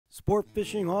Sport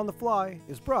Fishing on the Fly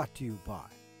is brought to you by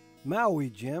Maui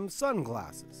Jim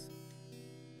Sunglasses.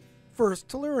 First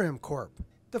Tellurium Corp.,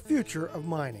 the future of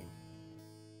mining.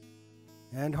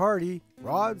 And Hardy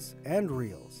Rods and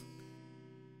Reels.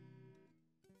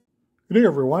 Good day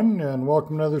everyone, and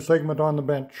welcome to another segment on the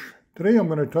bench. Today I'm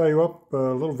going to tie you up a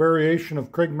little variation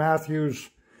of Craig Matthews'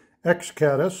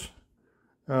 X-Caddis.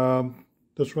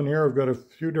 This one here, I've got a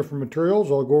few different materials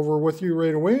I'll go over with you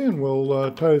right away, and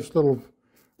we'll tie this little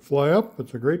fly up.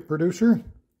 It's a great producer.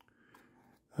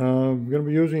 I'm going to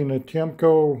be using a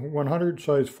Tiemco 100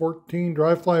 size 14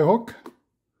 dry fly hook.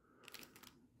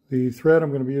 The thread, I'm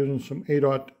going to be using some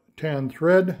 8/10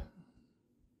 thread.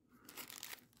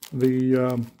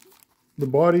 The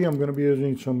body, I'm going to be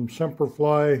using some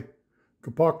Semperfli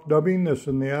Kapok dubbing. This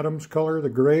in the Adams color, the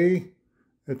gray.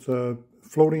 It's a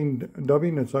floating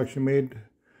dubbing. It's actually made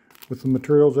with the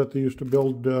materials that they used to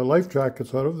build life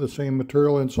jackets out of, the same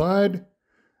material inside.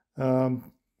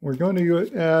 We're going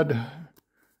to add,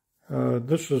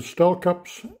 this is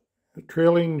Stelcup's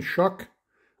trailing Shuck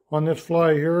on this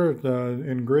fly here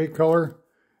in gray color.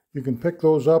 You can pick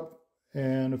those up,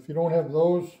 and if you don't have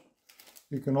those,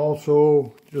 you can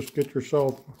also just get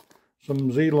yourself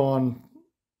some Zelon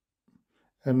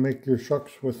and make your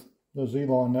Shucks with the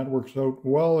Zelon. That works out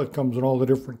well. It comes in all the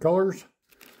different colors.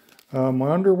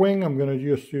 My underwing, I'm going to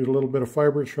just use a little bit of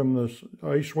fibers from this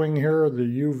ice wing here, the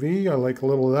UV. I like a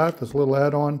little of that, this little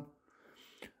add-on.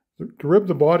 To rib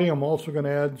the body, I'm also going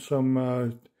to add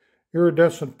some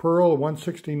iridescent pearl,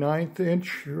 1/69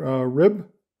 inch rib.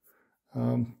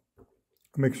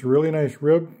 Makes a really nice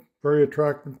rib, very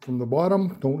attractive from the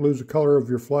bottom. Don't lose the color of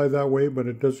your fly that way, but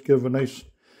it does give a nice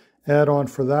add-on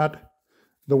for that.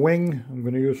 The wing, I'm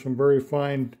going to use some very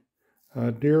fine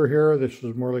deer here. This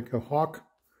is more like a hawk.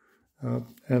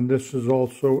 And this is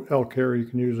also elk hair. You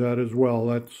can use that as well.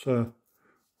 That's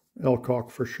elk hawk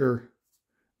for sure.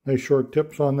 Nice short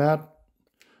tips on that.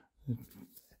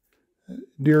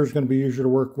 Deer is going to be easier to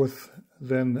work with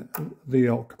than the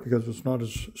elk because it's not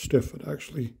as stiff. It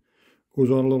actually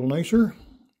goes on a little nicer.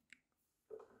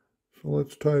 So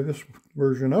let's tie this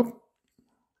version up.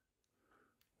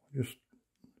 You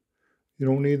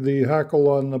don't need the hackle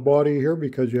on the body here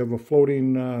because you have a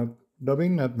floating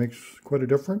dubbing. That makes quite a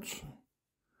difference.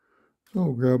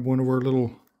 So grab one of our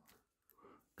little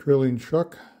trailing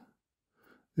Shuck.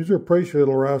 These are pricey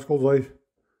little rascals. I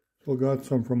still got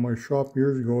some from my shop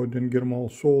years ago. I didn't get them all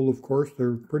sold, of course.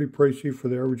 They're pretty pricey for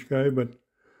the average guy, but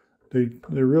they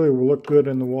really will look good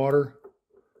in the water.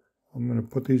 I'm going to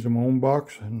put these in my own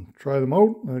box and try them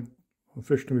out. I've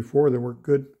fished them before. They work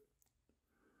good.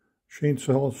 Shane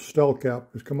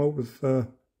Stelcap has come out with some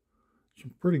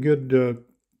pretty good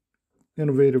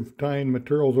innovative tying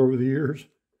materials over the years.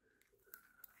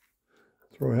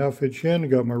 Throw a half-inch in,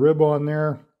 got my rib on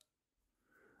there.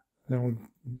 Then we'll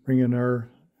bring in our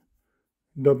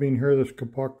dubbing here, this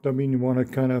Kapok dubbing. You want to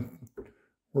kind of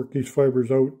work these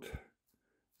fibers out,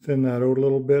 thin that out a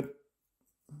little bit,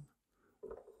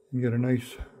 and get a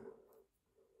nice,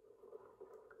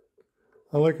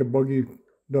 I like a buggy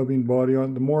dubbing body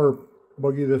on. The more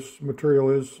buggy this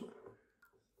material is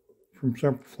from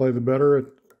Semperfli, the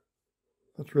better.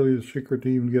 That's really the secret to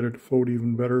even get it to float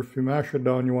even better. If you mash it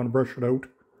down, you want to brush it out.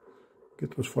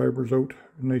 Get those fibers out.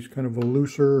 A nice kind of a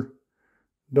looser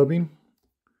dubbing.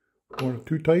 Don't want it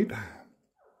too tight.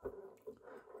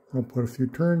 I'll put a few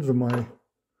turns of my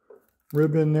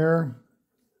rib in there.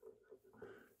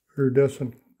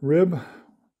 Iridescent rib.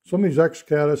 Some of these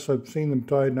X-Caddis, I've seen them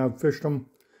tied and I've fished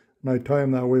them. And I tie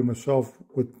them that way myself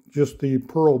with just the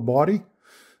pearl body.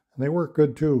 And they work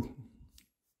good too.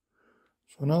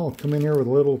 So now I'll come in here with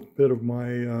a little bit of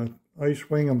my ice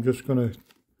wing. I'm just going to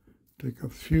take a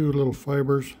few little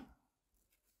fibers.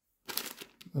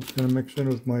 That's going to mix in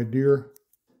with my deer.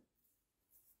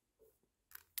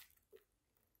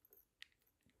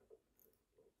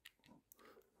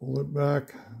 Pull it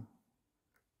back.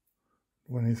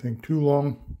 Don't anything too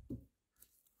long. I'm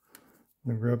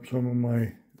going to grab some of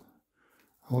my,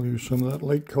 I'll use some of that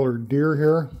light colored deer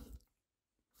here.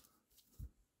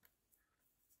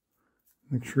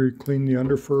 Make sure you clean the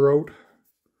underfur out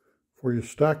before you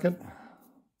stack it.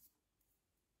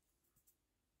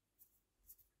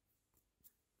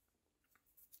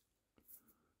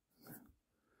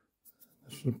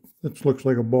 This looks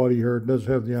like a body here. It does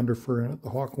have the underfur in it.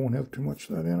 The hawk won't have too much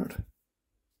of that in it.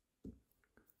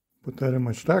 Put that in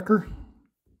my stacker.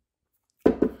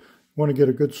 Want to get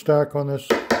a good stack on this.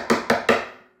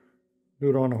 Do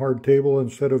it on a hard table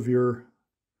instead of your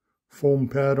foam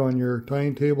pad on your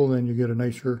tying table, then you get a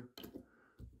nicer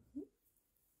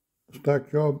stack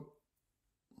job.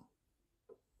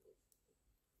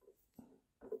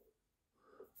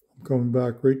 coming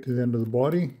back right to the end of the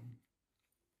body.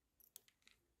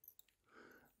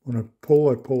 When I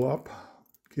pull up,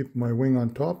 keep my wing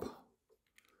on top.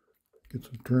 Get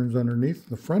some turns underneath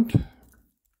the front.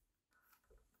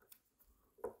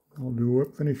 I'll do a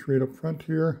whip finish right up front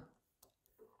here.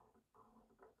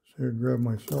 So I grab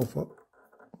myself up.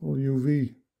 A little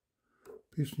UV.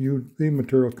 Piece of UV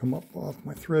material come up off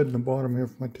my thread in the bottom here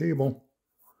of my table.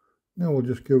 Now we'll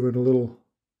just give it a little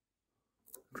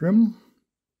trim.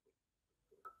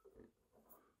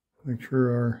 Make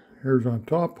sure our hair's on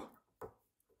top.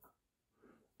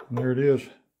 And there it is. It's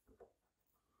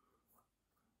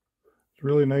a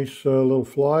really nice little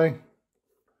fly.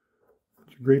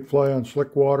 It's a great fly on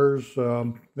slick waters.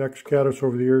 The X-Caddis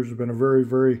over the years has been a very,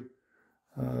 very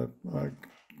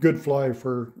good fly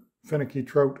for finicky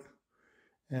trout.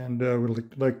 And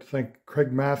we'd like to thank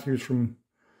Craig Matthews from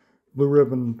Blue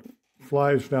Ribbon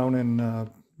Flies down in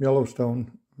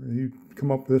Yellowstone. He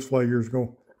came up with this fly years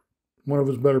ago. One of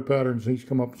his better patterns. He's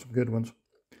come up with some good ones.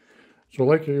 So I'd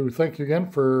like to thank you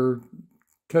again for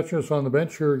catching us on the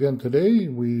bench here again today.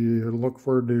 We look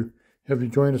forward to have you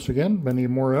join us again. Many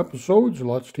more episodes,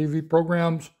 lots of TV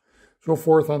programs, so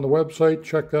forth on the website.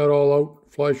 Check that all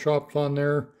out. Fly shops on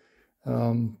there,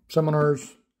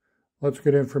 seminars, lots of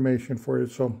good information for you.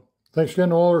 So thanks again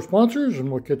to all our sponsors,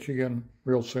 and we'll catch you again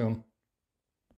real soon.